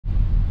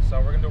So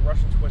we're gonna do a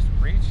Russian twist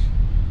reach.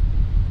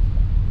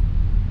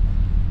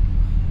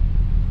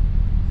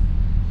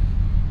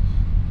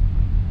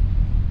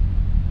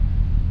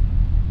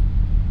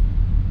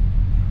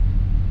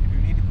 If you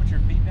need to put your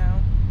feet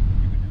down,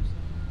 you can do so.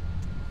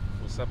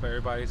 What's up,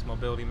 everybody? It's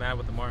Mobility Matt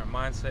with the Martin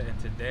Mindset, and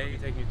today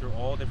I'm taking you through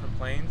all different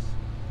planes,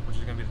 which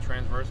is gonna be the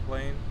transverse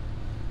plane,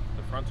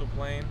 the frontal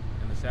plane,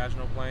 and the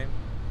sagittal plane.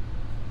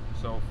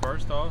 So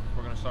first off,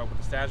 we're gonna start with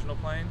the sagittal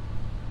plane.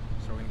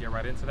 So we're gonna get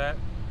right into that.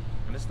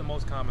 And this is the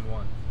most common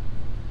one.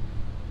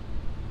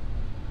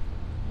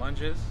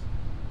 Lunges.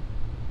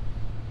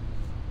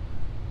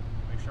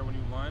 Make sure when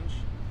you lunge,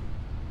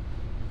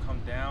 you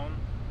come down,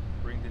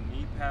 bring the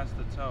knee past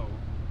the toe,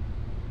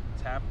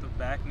 tap the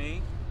back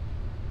knee,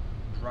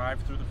 drive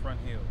through the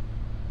front heel.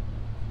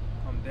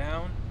 Come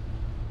down,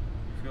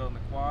 you feel in the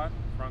quad,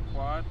 front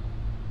quad,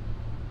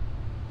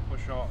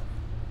 push off.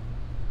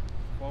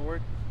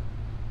 Forward,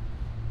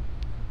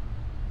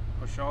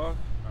 push off.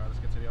 All right, let's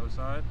get to the other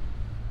side.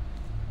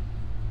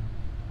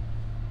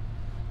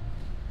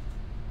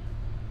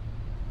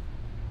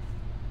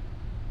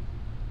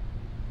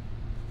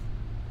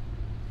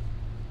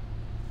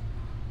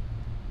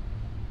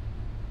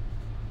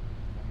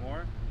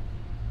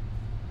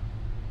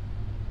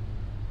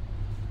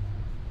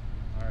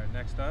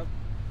 Next up,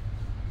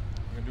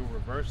 we're gonna do a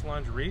reverse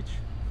lunge reach.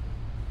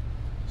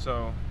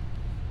 So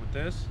with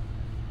this,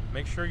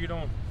 make sure you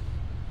don't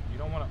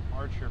want to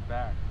arch your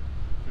back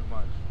too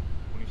much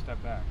when you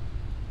step back.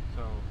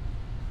 So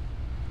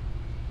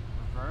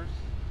reverse,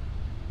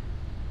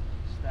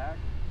 stack,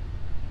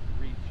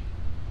 reach,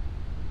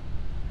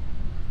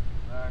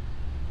 back,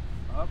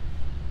 up,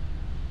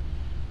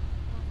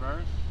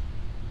 reverse,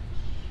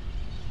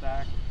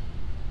 stack,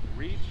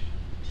 reach,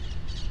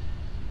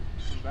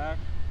 come back,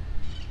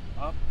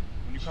 up.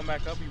 When you come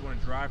back up, you want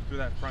to drive through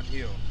that front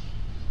heel.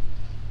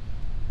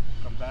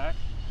 Come back,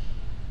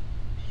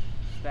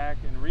 stack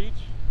and reach.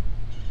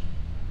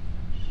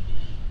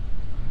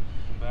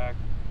 Come back,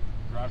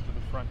 drive to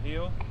the front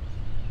heel.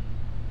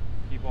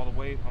 Keep all the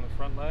weight on the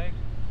front leg.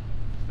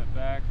 Step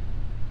back,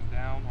 come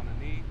down on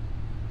the knee,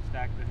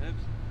 stack the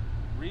hips,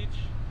 reach.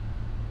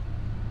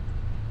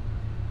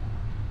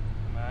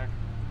 Come back,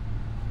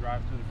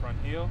 drive to the front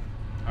heel.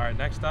 All right,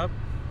 next up,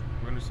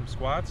 we're gonna do some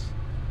squats.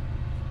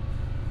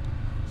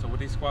 So with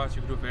these squats,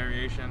 you can do a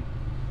variation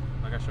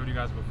like I showed you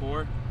guys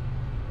before.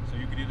 So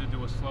you could either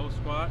do a slow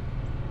squat,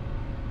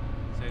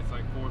 say it's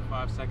like 4 or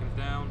 5 seconds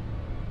down,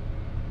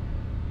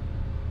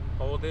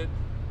 hold it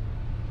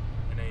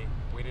in a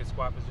weighted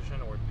squat position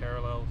or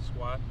parallel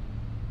squat,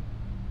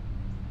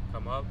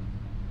 come up,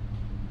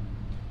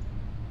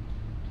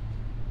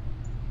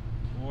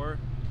 or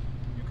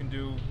you can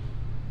do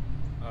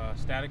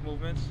static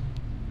movements,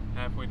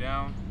 halfway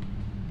down,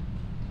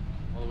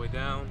 all the way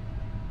down,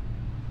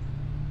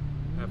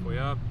 halfway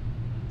up,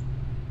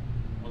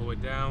 all the way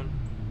down,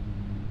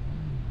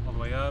 all the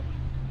way up,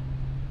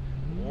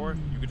 or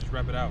you could just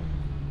rep it out.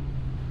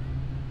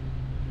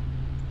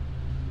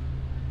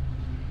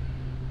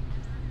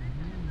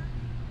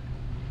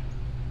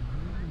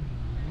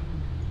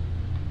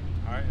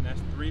 All right, and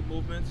that's 3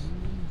 movements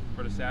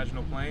for the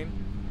sagittal plane.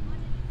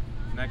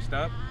 Next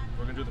up,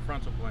 we're gonna do the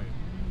frontal plane.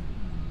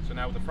 So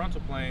now with the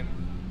frontal plane,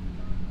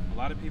 a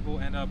lot of people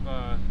end up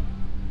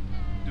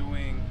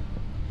doing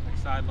like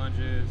side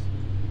lunges,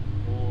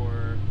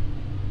 or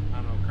I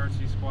don't know,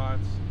 curtsy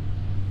squats.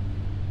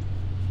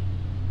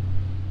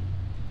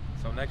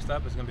 So next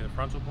up is going to be the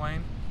frontal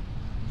plane.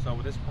 So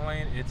with this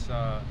plane, it's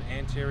the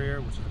anterior,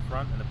 which is the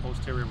front, and the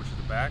posterior, which is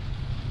the back.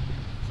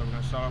 So we're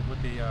going to start off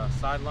with the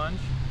side lunge.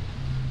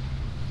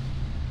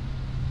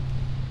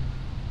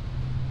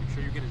 Make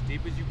sure you get as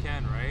deep as you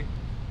can, right?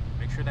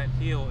 Make sure that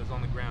heel is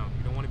on the ground.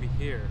 You don't want to be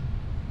here,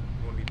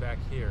 you want to be back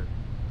here.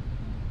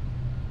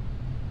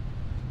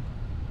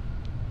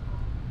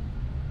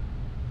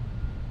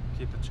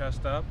 Keep the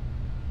chest up.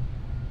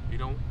 You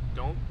don't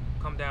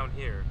come down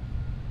here.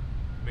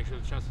 Make sure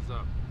the chest is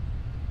up.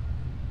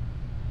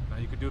 Now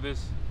you could do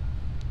this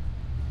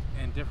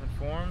in different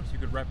forms. You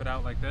could rep it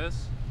out like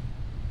this,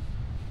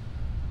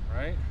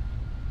 right?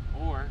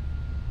 Or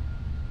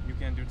you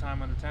can do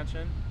time under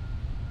tension.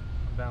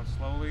 Come down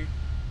slowly,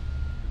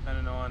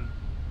 depending on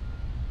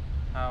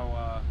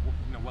how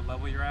what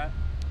level you're at.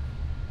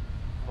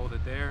 Hold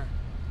it there.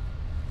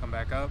 Come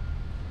back up.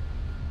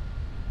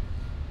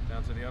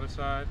 Down to the other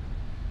side.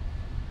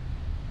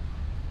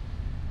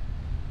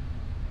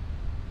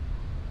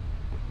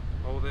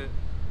 Hold it,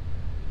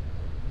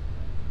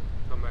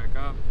 come back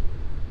up,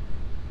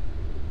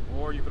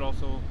 or you could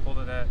also hold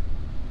it at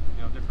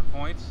different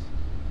points.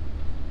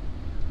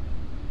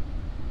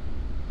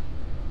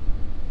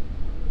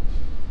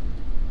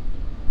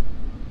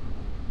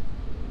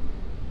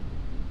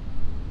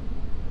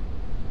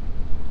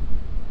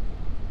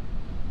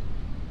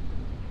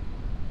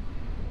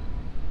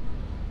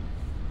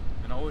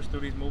 And always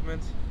through these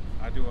movements,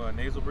 I do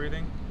nasal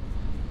breathing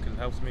because it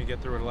helps me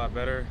get through it a lot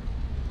better,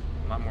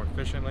 a lot more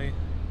efficiently.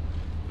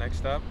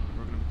 Next up,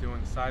 we're going to be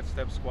doing side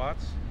step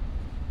squats.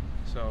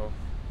 So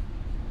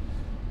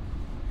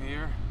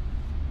here,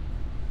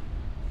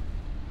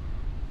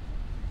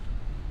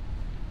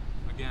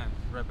 again.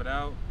 Rep it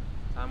out,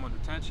 time under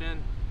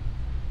tension.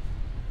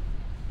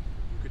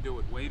 You could do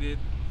it weighted.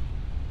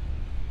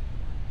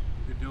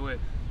 You could do it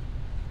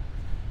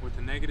with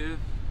the negative.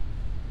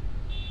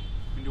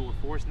 You can do it with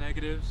force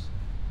negatives.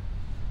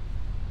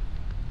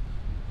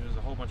 There's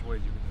a whole bunch of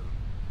ways you can do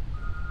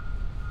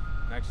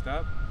it. Next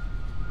up,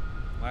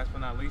 last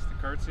but not least, the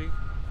curtsy.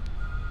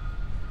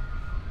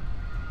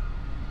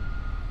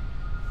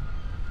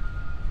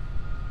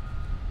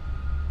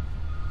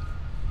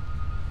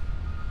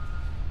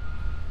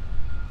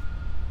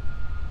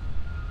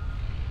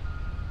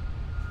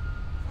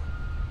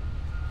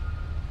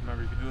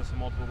 Remember, you can do this in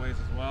multiple ways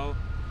as well.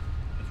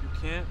 If you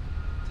can't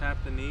tap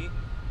the knee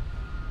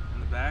in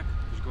the back,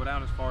 just go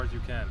down as far as you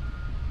can.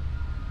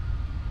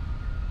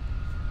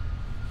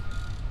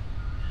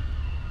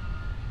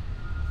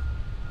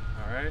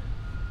 Alright,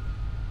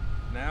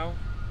 now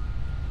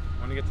I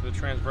want to get to the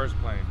transverse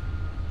plane.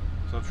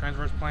 So the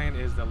transverse plane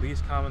is the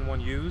least common one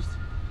used.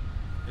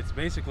 It's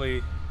basically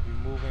you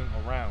moving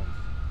around.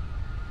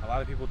 A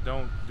lot of people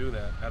don't do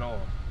that at all.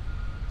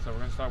 So we're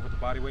going to start with the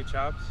body weight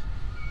chops.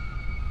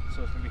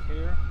 So it's going to be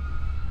here,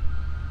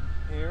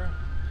 here,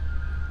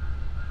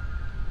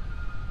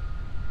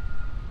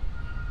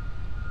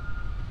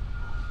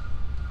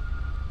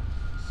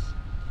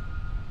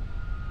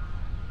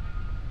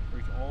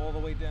 reach all the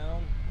way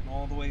down and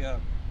all the way up,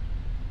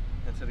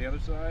 and to the other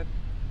side.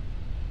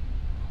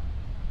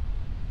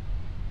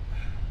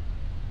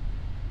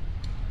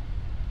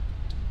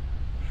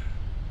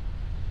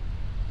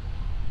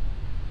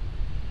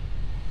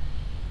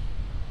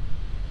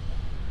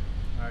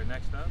 Alright,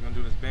 next up, I'm going to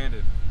do this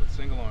banded with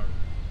single arm.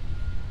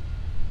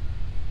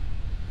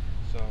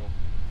 So,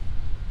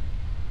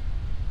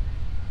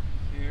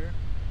 here.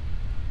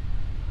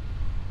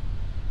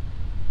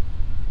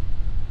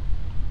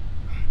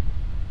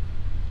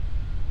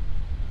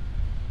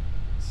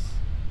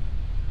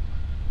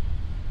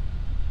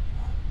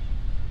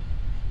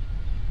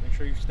 Make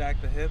sure you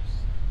stack the hips,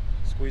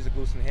 squeeze the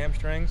glutes and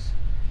hamstrings.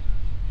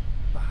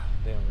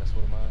 Damn, that's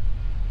what am I?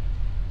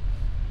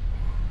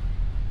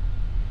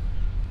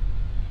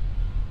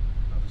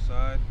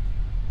 Side.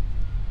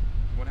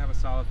 You want to have a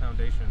solid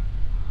foundation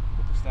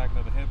with the stacking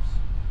of the hips,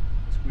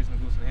 squeezing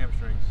the glutes and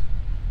hamstrings.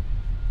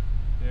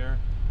 There.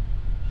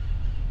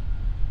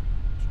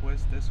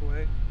 Twist this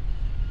way.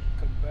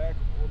 Come back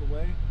all the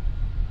way.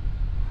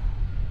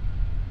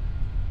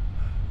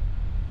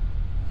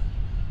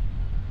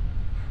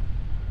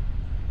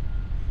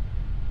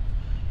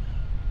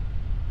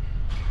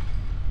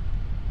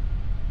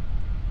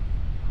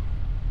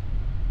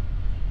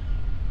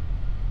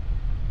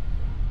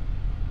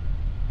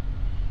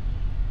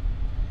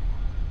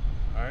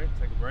 Alright,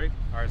 take a break.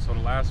 Alright, so the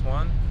last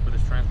one for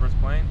this transverse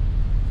plane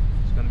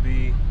is going to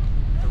be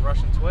the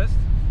Russian twist.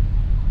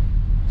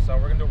 So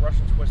we're going to do a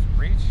Russian twist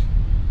reach.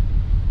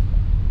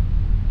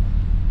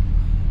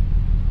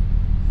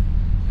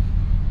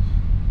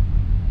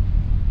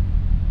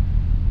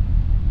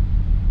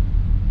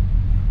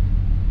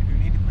 If you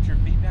need to put your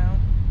feet down,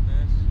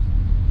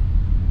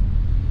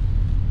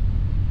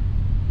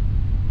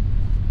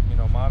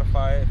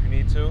 modify it if you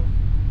need to,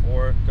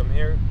 or come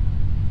here,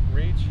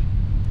 reach,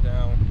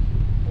 down,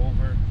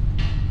 over,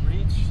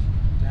 reach,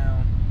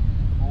 down,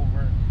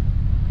 over,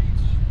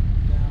 reach,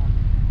 down,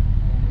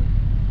 over,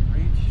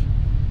 reach.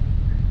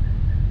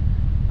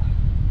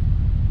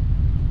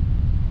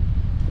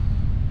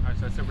 Alright,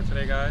 so that's it for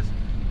today, guys.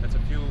 That's a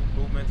few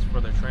movements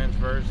for the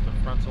transverse, the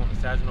frontal, and the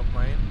sagittal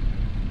plane.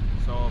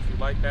 So if you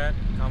like that,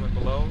 comment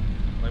below.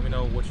 Let me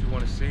know what you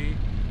want to see.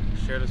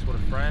 Share this with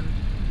a friend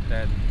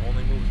that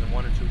only moves in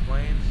 1 or 2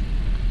 planes.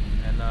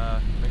 And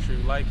make sure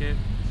you like it,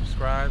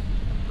 subscribe.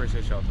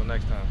 Appreciate y'all. Till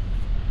next time.